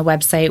area in the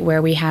website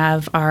where we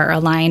have our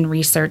Align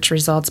research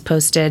results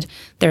posted,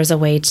 there's a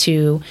way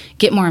to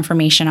get more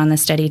information on the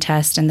Steady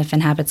test and the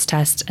FinHabits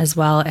test, as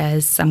well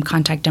as some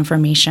contact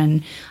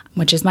information,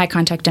 which is my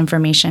contact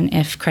information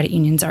if credit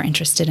unions are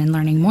interested in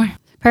learning more.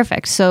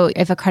 Perfect. So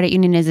if a credit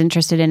union is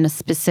interested in a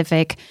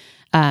specific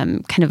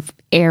kind of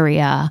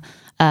area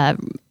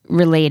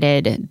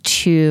related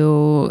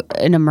to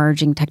an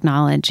emerging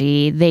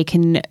technology, they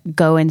can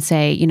go and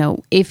say,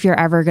 if you're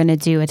ever going to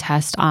do a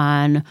test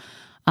on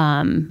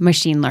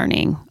machine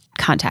learning,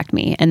 contact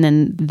me. And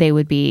then they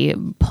would be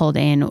pulled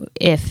in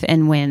if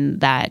and when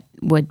that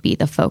would be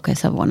the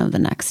focus of one of the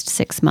next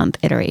 6-month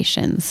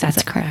iterations.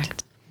 That's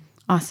correct.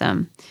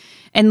 Awesome.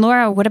 And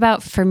Laura, what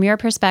about from your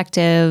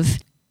perspective,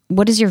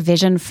 what is your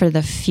vision for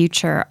the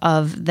future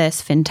of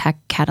this FinTech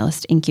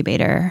Catalyst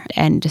Incubator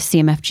and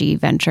CMFG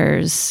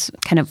Ventures,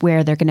 kind of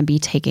where they're going to be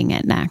taking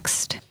it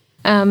next?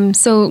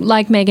 So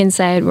like Megan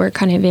said, we're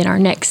kind of in our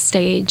next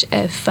stage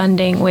of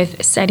funding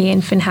with SETI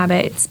and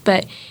FinHabits,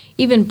 but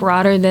even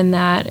broader than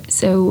that.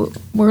 So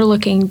we're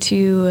looking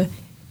to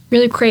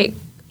really create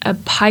a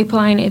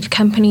pipeline of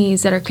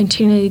companies that are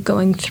continually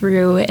going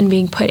through and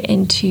being put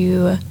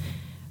into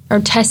or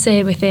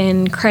tested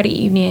within credit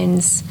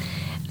unions.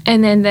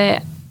 And then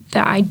the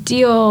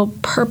ideal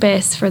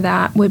purpose for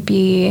that would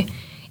be,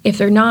 if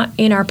they're not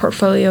in our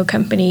portfolio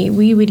company,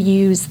 we would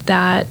use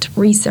that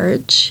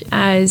research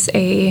as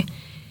a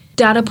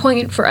data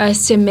point for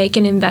us to make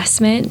an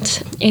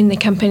investment in the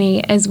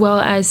company, as well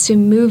as to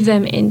move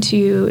them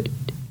into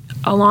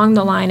along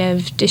the line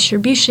of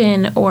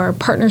distribution or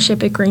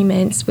partnership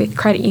agreements with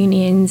credit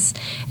unions,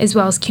 as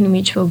well as CUNA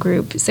Mutual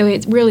Group. So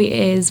it really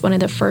is one of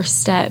the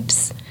first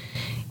steps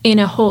in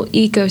a whole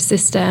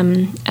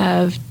ecosystem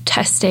of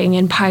testing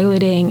and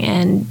piloting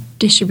and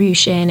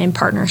distribution and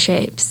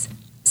partnerships.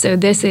 So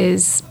this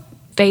is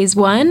phase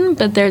one,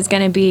 but there's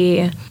going to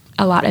be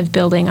a lot of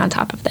building on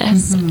top of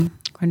this. Mm-hmm.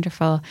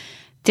 Wonderful.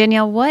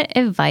 Danielle, what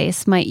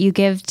advice might you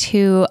give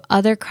to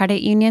other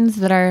credit unions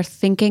that are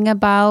thinking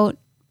about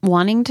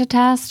wanting to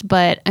test?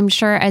 But I'm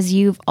sure, as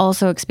you've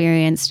also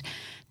experienced,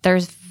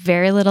 there's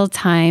very little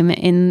time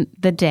in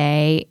the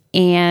day,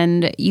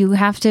 and you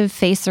have to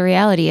face the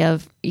reality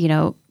of,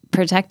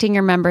 protecting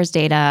your members'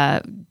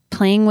 data,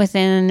 playing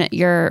within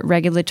your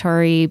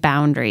regulatory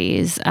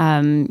boundaries.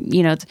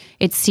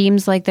 It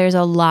seems like there's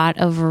a lot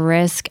of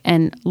risk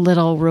and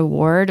little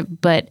reward,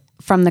 but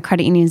from the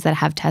credit unions that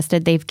have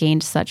tested, they've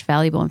gained such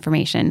valuable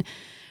information.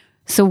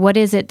 So what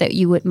is it that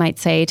you might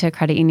say to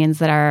credit unions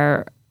that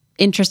are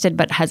interested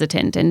but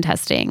hesitant in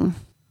testing?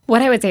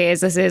 What I would say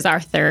is this is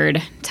our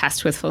third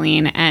test with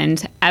Filene,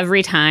 and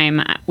every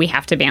time we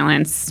have to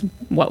balance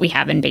what we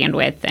have in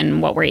bandwidth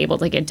and what we're able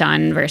to get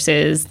done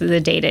versus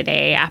the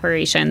day-to-day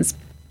operations.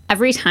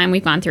 Every time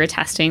we've gone through a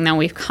testing, though,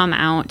 we've come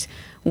out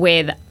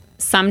with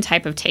some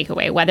type of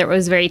takeaway, whether it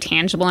was very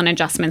tangible and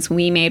adjustments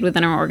we made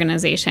within our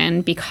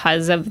organization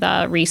because of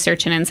the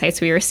research and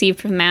insights we received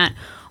from that,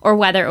 or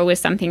whether it was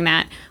something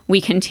that we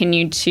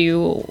continued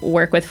to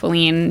work with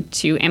Filene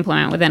to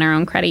implement within our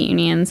own credit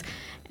unions.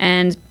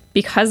 And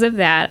because of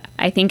that,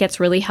 I think it's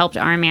really helped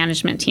our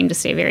management team to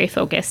stay very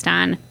focused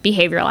on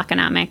behavioral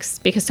economics,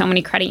 because so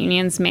many credit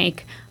unions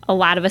make a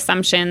lot of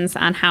assumptions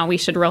on how we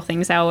should roll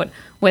things out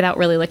without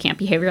really looking at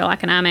behavioral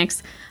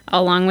economics.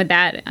 Along with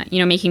that,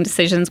 making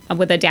decisions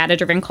with a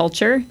data-driven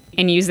culture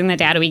and using the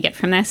data we get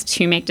from this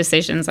to make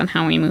decisions on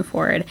how we move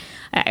forward.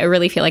 I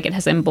really feel like it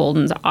has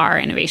emboldened our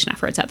innovation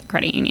efforts at the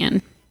credit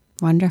union.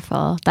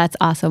 Wonderful. That's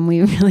awesome.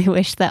 We really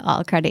wish that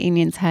all credit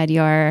unions had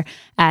your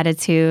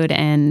attitude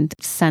and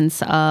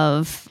sense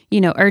of,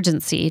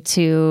 urgency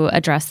to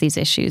address these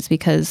issues,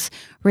 because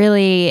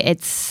really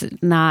it's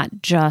not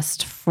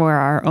just for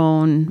our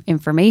own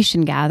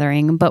information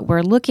gathering, but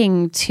we're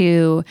looking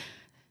to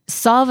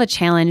solve a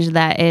challenge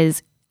that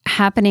is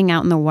happening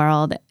out in the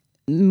world.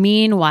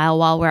 Meanwhile,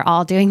 while we're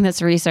all doing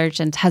this research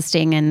and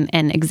testing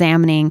and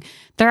examining,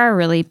 there are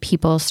really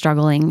people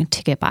struggling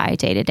to get by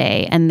day to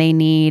day, and they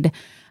need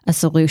a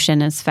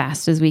solution as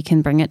fast as we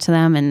can bring it to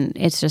them. And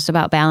it's just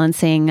about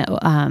balancing,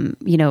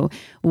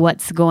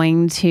 what's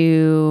going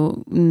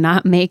to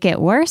not make it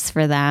worse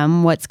for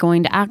them, what's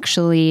going to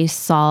actually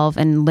solve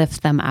and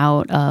lift them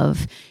out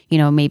of,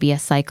 maybe a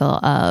cycle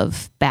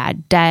of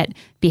bad debt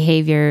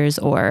behaviors,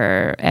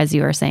 or, as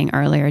you were saying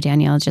earlier,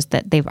 Danielle, just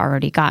that they've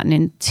already gotten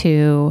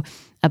into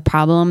a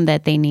problem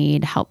that they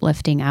need help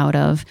lifting out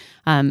of.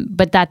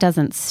 But that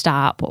doesn't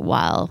stop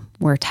while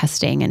we're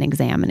testing and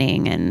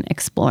examining and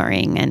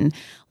exploring and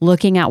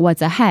looking at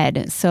what's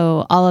ahead.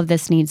 So all of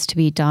this needs to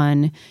be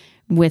done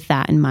with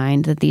that in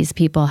mind, that these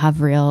people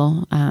have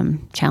real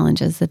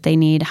challenges that they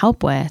need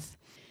help with.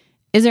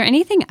 Is there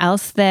anything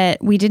else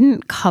that we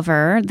didn't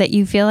cover that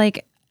you feel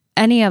like,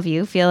 any of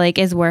you feel like,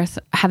 is worth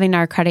having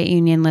our credit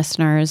union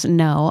listeners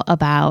know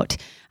about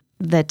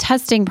the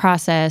testing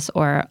process,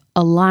 or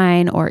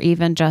Align, or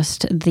even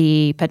just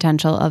the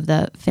potential of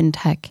the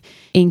FinTech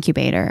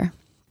Incubator?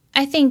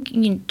 I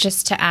think,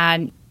 just to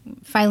add,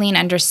 Filene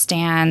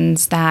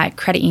understands that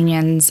credit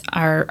unions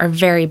are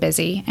very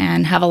busy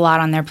and have a lot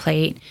on their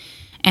plate.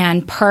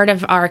 And part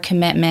of our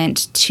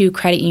commitment to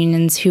credit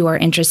unions who are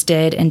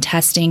interested in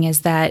testing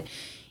is that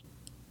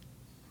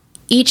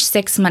each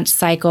 6-month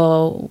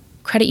cycle,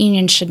 credit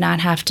unions should not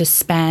have to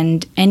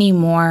spend any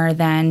more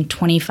than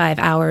 25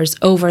 hours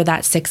over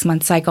that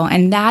 6-month cycle.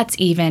 And that's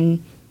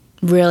even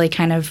really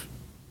kind of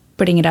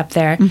putting it up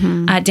there.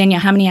 Mm-hmm. Danielle,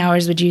 how many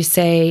hours would you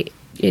say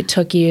it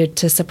took you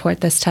to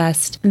support this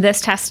test?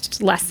 This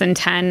test, less than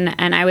 10.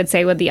 And I would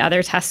say with the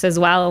other tests as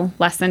well,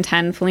 less than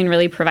 10. Filene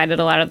really provided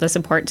a lot of the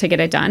support to get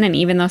it done. And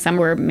even though some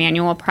were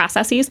manual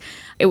processes,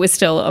 it was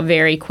still a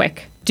very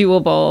quick,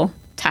 doable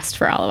test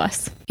for all of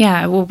us.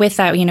 Yeah, well, with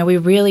that, we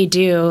really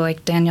do,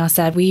 like Danielle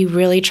said, we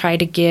really try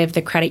to give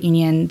the credit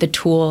union the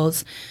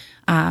tools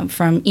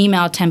from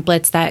email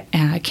templates that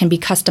can be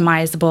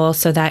customizable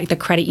so that the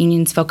credit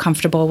unions feel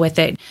comfortable with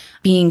it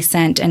being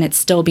sent and it's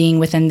still being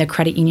within the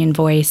credit union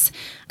voice,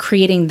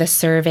 creating the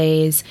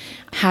surveys,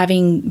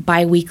 having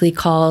biweekly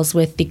calls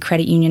with the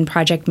credit union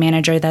project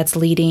manager that's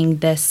leading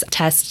this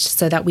test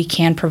so that we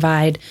can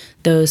provide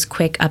those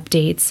quick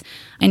updates.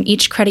 And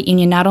each credit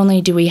union, not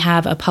only do we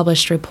have a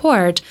published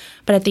report,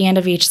 but at the end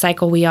of each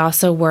cycle, we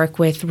also work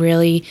with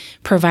really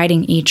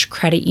providing each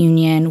credit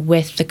union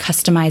with the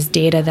customized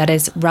data that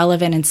is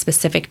relevant and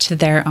specific to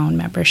their own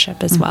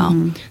membership as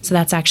well. So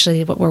that's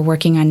actually what we're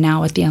working on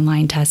now with the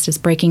online test, is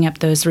breaking up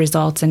those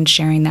results and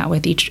sharing that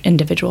with each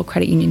individual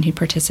credit union who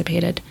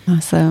participated.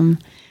 Awesome.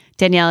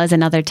 Danielle, is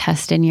another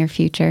test in your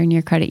future, in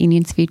your credit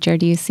union's future,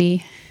 do you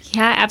see?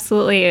 Yeah,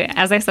 absolutely.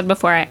 As I said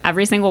before,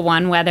 every single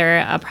one, whether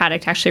a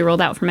product actually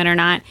rolled out from it or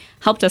not,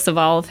 helped us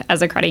evolve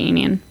as a credit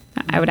union.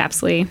 I would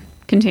absolutely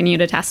continue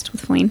to test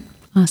with Filine.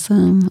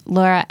 Awesome.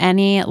 Laura,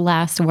 any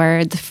last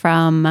words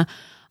from,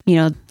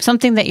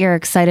 something that you're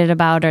excited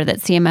about or that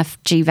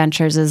CMFG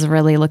Ventures is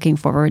really looking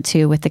forward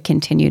to with the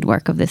continued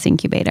work of this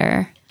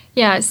incubator?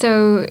 Yeah,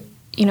 so,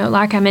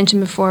 like I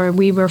mentioned before,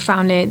 we were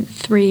founded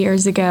 3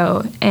 years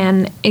ago,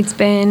 and it's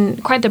been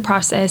quite the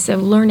process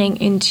of learning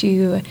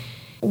into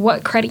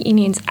what credit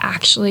unions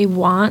actually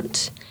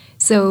want.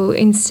 So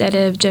instead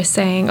of just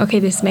saying, okay,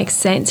 this makes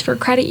sense for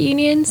credit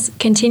unions,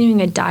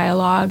 continuing a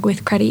dialogue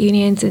with credit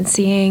unions and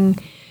seeing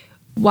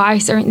why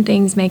certain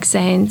things make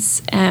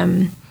sense,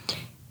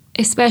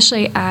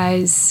 especially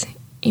as,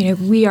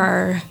 we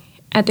are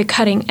at the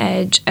cutting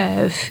edge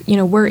of,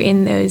 we're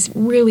in those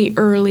really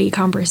early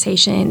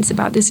conversations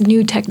about this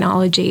new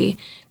technology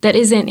that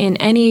isn't in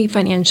any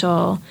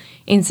financial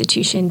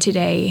institution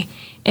today.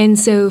 And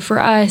so for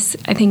us,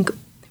 I think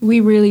we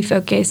really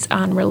focus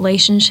on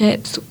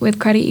relationships with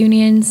credit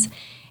unions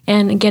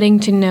and getting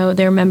to know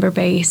their member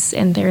base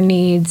and their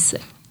needs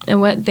and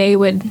what they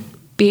would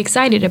be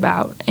excited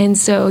about. And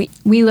so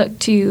we look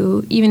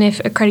to, even if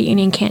a credit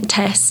union can't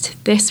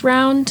test this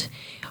round,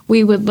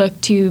 we would look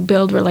to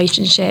build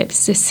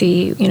relationships to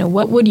see,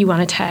 what would you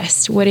want to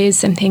test? What is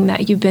something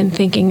that you've been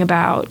thinking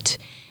about?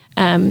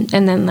 And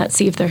then let's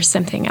see if there's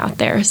something out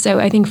there. So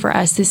I think for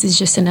us, this is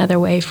just another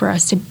way for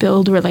us to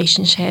build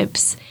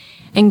relationships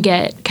and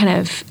get kind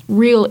of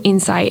real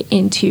insight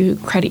into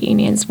credit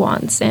unions'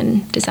 wants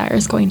and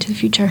desires going into the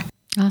future.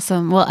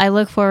 Awesome. Well, I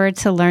look forward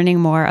to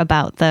learning more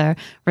about the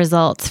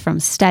results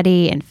from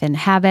Steady and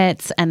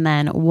FinHabits, and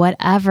then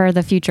whatever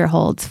the future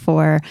holds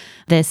for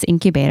this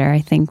incubator.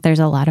 I think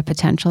there's a lot of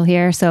potential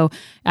here. So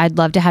I'd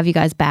love to have you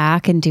guys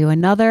back and do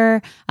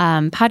another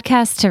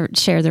podcast to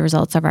share the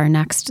results of our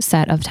next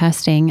set of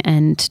testing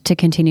and to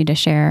continue to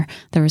share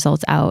the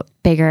results out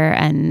bigger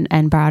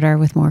and broader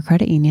with more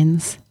credit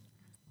unions.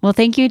 Well,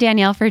 thank you,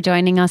 Danielle, for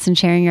joining us and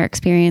sharing your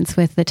experience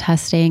with the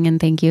testing. And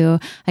thank you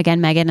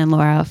again, Megan and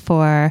Laura,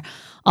 for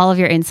all of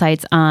your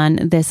insights on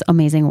this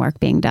amazing work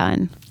being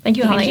done. Thank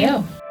you, Holly.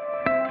 Thank you.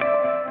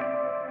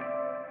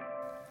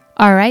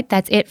 All right,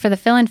 that's it for the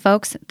fill-in,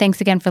 folks.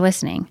 Thanks again for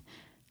listening.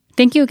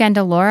 Thank you again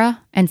to Laura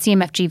and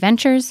CMFG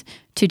Ventures,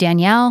 to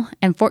Danielle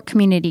and Fort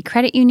Community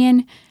Credit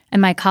Union,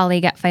 and my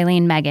colleague at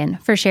Filine, Megan,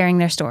 for sharing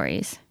their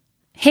stories.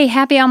 Hey,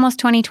 happy almost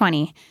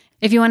 2020.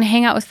 If you want to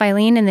hang out with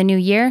Filine in the new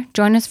year,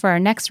 join us for our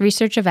next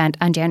research event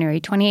on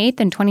January 28th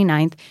and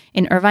 29th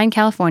in Irvine,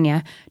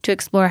 California, to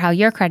explore how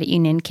your credit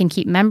union can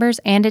keep members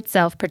and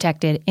itself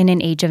protected in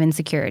an age of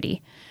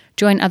insecurity.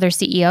 Join other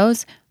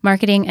CEOs,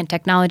 marketing, and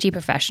technology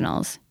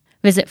professionals.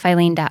 Visit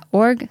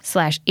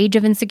filine.org/Age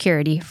of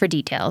Insecurity for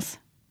details.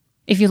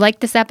 If you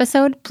liked this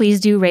episode, please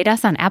do rate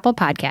us on Apple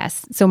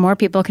Podcasts so more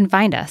people can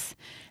find us.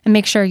 And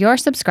make sure you're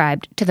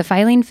subscribed to the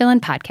Filine Fill-In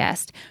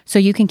podcast so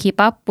you can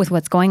keep up with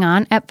what's going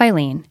on at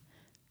Filine.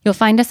 You'll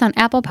find us on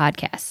Apple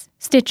Podcasts,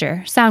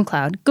 Stitcher,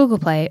 SoundCloud, Google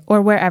Play,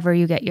 or wherever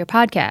you get your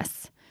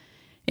podcasts.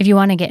 If you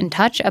want to get in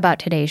touch about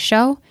today's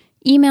show,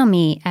 email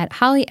me at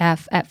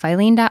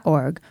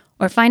hollyf@filine.org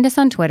or find us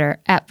on Twitter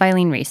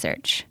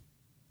 @FileneResearch.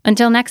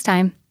 Until next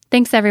time,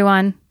 thanks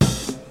everyone.